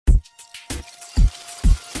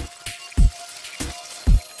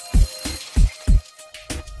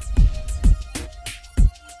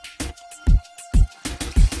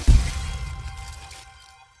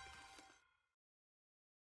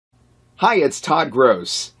Hi, it's Todd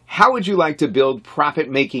Gross. How would you like to build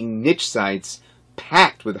profit-making niche sites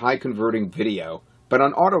packed with high-converting video, but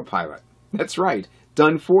on autopilot? That's right,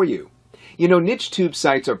 done for you. You know, niche tube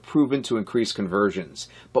sites are proven to increase conversions,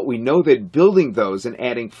 but we know that building those and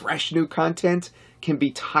adding fresh new content can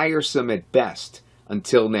be tiresome at best,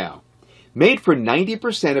 until now. Made for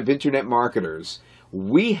 90% of internet marketers,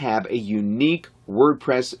 we have a unique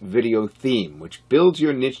WordPress video theme which builds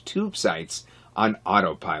your niche tube sites on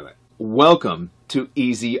autopilot. Welcome to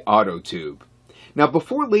EasyAutoTube. Now,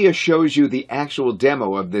 before Leah shows you the actual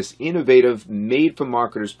demo of this innovative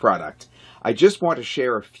made-for-marketers product, I just want to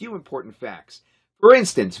share a few important facts. For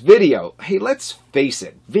instance, video. Hey, let's face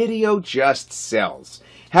it, video just sells.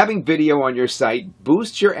 Having video on your site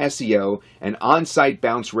boosts your SEO and on-site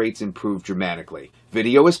bounce rates improve dramatically.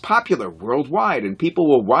 Video is popular worldwide and people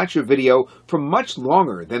will watch a video for much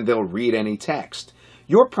longer than they'll read any text.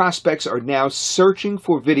 Your prospects are now searching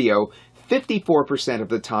for video 54% of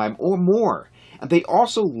the time or more, and they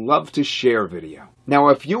also love to share video. Now,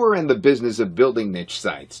 if you are in the business of building niche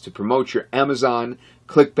sites to promote your Amazon,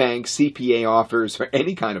 ClickBank, CPA offers, or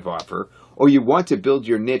any kind of offer, or you want to build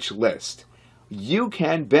your niche list, you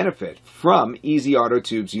can benefit from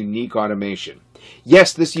EasyAutoTube's unique automation.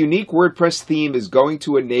 Yes, this unique WordPress theme is going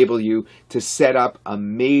to enable you to set up a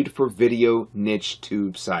made-for-video niche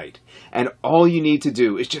tube site. And all you need to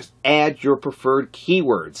do is just add your preferred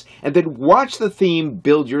keywords and then watch the theme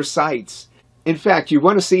build your sites. In fact, you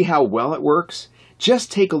want to see how well it works?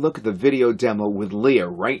 Just take a look at the video demo with Leah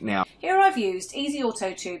right now. Here I've used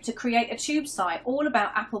EasyAutoTube to create a tube site all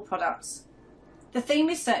about Apple products. The theme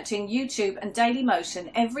is searching YouTube and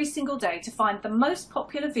Dailymotion every single day to find the most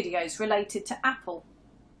popular videos related to Apple.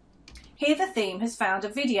 Here the theme has found a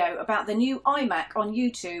video about the new iMac on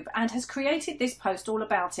YouTube and has created this post all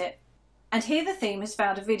about it. And here the theme has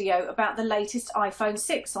found a video about the latest iPhone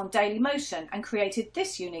 6 on Dailymotion and created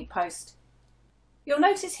this unique post. You'll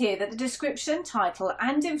notice here that the description, title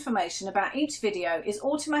and information about each video is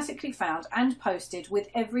automatically found and posted with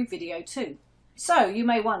every video too. So you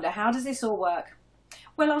may wonder, how does this all work?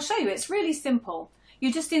 Well, I'll show you. It's really simple.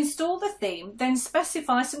 You just install the theme, then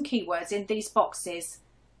specify some keywords in these boxes,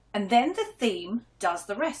 and then the theme does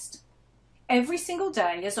the rest. Every single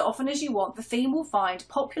day, as often as you want, the theme will find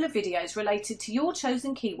popular videos related to your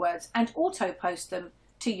chosen keywords and auto-post them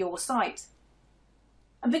to your site.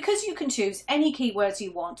 And because you can choose any keywords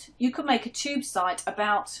you want, you can make a tube site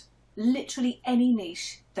about literally any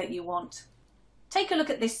niche that you want. Take a look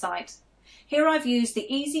at this site. Here I've used the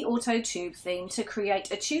EasyAutoTube theme to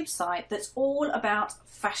create a tube site that's all about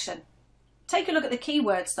fashion. Take a look at the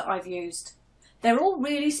keywords that I've used. They're all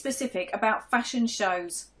really specific about fashion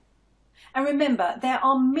shows. And remember, there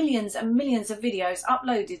are millions and millions of videos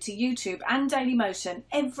uploaded to YouTube and Dailymotion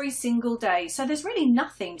every single day, so there's really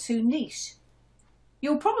nothing too niche.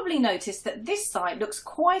 You'll probably notice that this site looks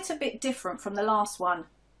quite a bit different from the last one.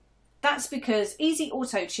 That's because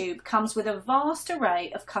EasyAutoTube comes with a vast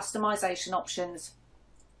array of customization options.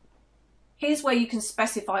 Here's where you can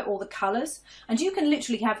specify all the colours, and you can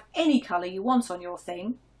literally have any colour you want on your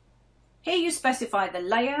theme. Here you specify the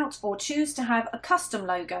layout or choose to have a custom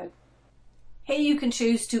logo. Here you can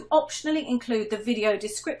choose to optionally include the video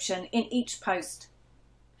description in each post.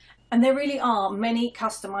 And there really are many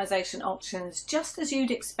customization options, just as you'd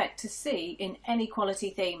expect to see in any quality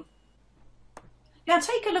theme. Now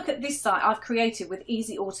take a look at this site I've created with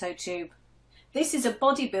EasyAutoTube. This is a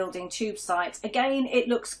bodybuilding tube site. Again, it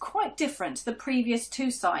looks quite different to the previous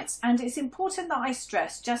two sites, and it's important that I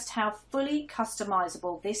stress just how fully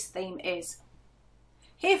customizable this theme is.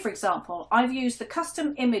 Here, for example, I've used the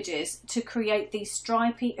custom images to create these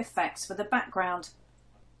stripy effects for the background.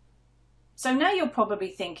 So now you're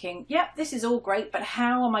probably thinking, yep, this is all great, but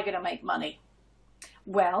how am I going to make money?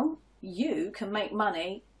 Well, you can make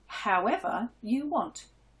money however you want.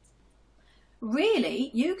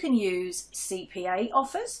 Really, you can use CPA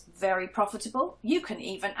offers, very profitable. You can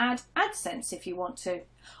even add AdSense if you want to.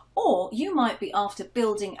 Or you might be after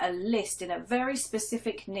building a list in a very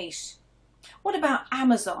specific niche. What about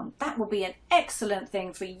Amazon? That will be an excellent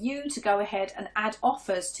thing for you to go ahead and add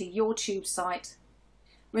offers to your tube site.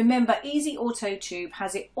 Remember, EasyAutoTube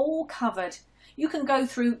has it all covered. You can go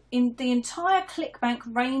through in the entire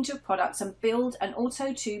ClickBank range of products and build an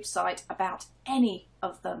AutoTube site about any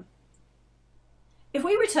of them. If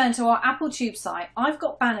we return to our Apple Tube site, I've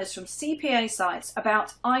got banners from CPA sites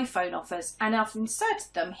about iPhone offers, and I've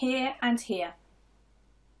inserted them here and here.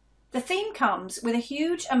 The theme comes with a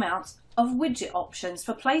huge amount of widget options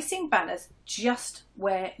for placing banners just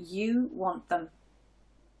where you want them.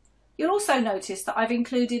 You'll also notice that I've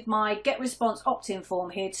included my Get Response opt-in form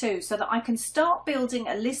here too, so that I can start building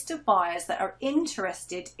a list of buyers that are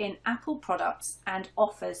interested in Apple products and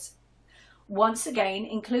offers. Once again,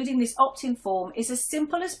 including this opt-in form is as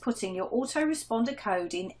simple as putting your autoresponder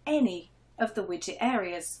code in any of the widget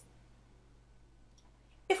areas.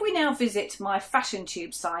 If we now visit my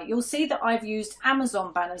FashionTube site, you'll see that I've used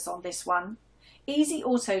Amazon banners on this one.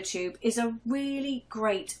 EasyAutoTube is a really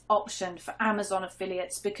great option for Amazon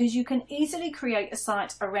affiliates because you can easily create a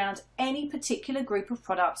site around any particular group of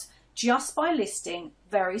products just by listing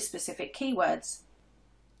very specific keywords.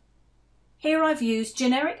 Here I've used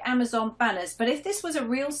generic Amazon banners, but if this was a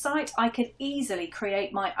real site, I could easily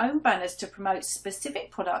create my own banners to promote specific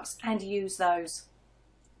products and use those.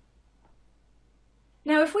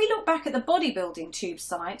 Now, if we look back at the bodybuilding tube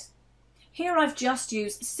site, here I've just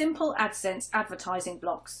used simple AdSense advertising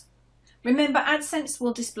blocks. Remember, AdSense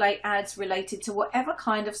will display ads related to whatever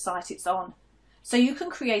kind of site it's on. So you can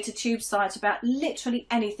create a tube site about literally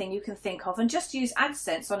anything you can think of and just use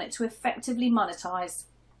AdSense on it to effectively monetize.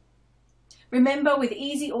 Remember, with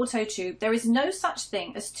EasyAutoTube, there is no such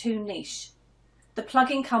thing as too niche. The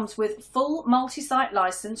plugin comes with full multi-site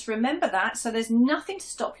license, remember that, so there's nothing to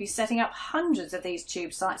stop you setting up hundreds of these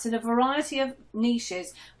tube sites in a variety of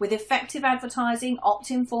niches with effective advertising,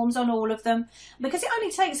 opt-in forms on all of them. Because it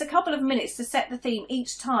only takes a couple of minutes to set the theme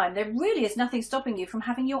each time, there really is nothing stopping you from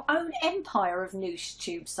having your own empire of niche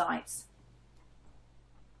tube sites.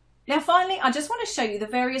 Now finally, I just want to show you the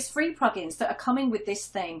various free plugins that are coming with this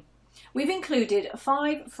theme. We've included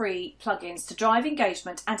 5 free plugins to drive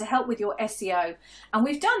engagement and to help with your SEO, and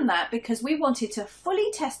we've done that because we wanted to fully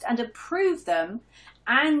test and approve them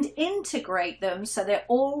and integrate them so they're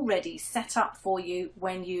already set up for you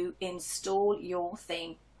when you install your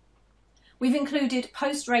theme. We've included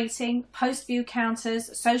post rating, post view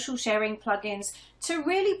counters, social sharing plugins to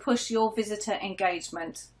really push your visitor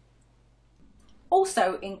engagement.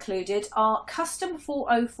 Also included are custom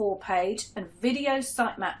 404 page and video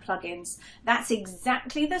sitemap plugins. That's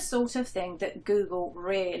exactly the sort of thing that Google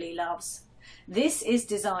really loves. This is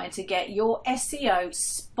designed to get your SEO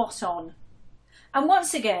spot on. And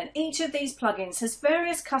once again, each of these plugins has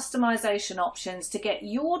various customization options to get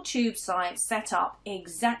your tube site set up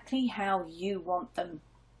exactly how you want them.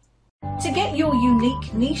 To get your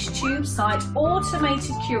unique niche tube site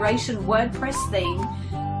automated curation WordPress theme,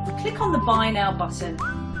 click on the Buy Now button.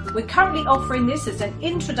 We're currently offering this as an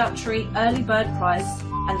introductory early bird price,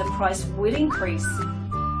 and the price will increase.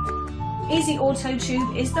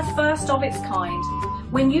 EasyAutoTube is the first of its kind.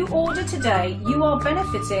 When you order today, you are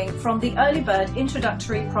benefiting from the early bird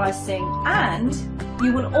introductory pricing, and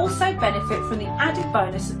you will also benefit from the added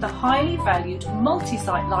bonus of the highly valued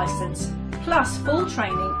multi-site license, plus full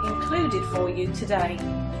training included for you today.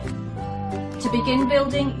 To begin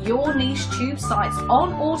building your niche tube sites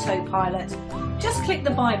on autopilot, just click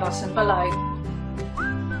the buy button below.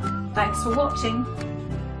 Thanks for watching.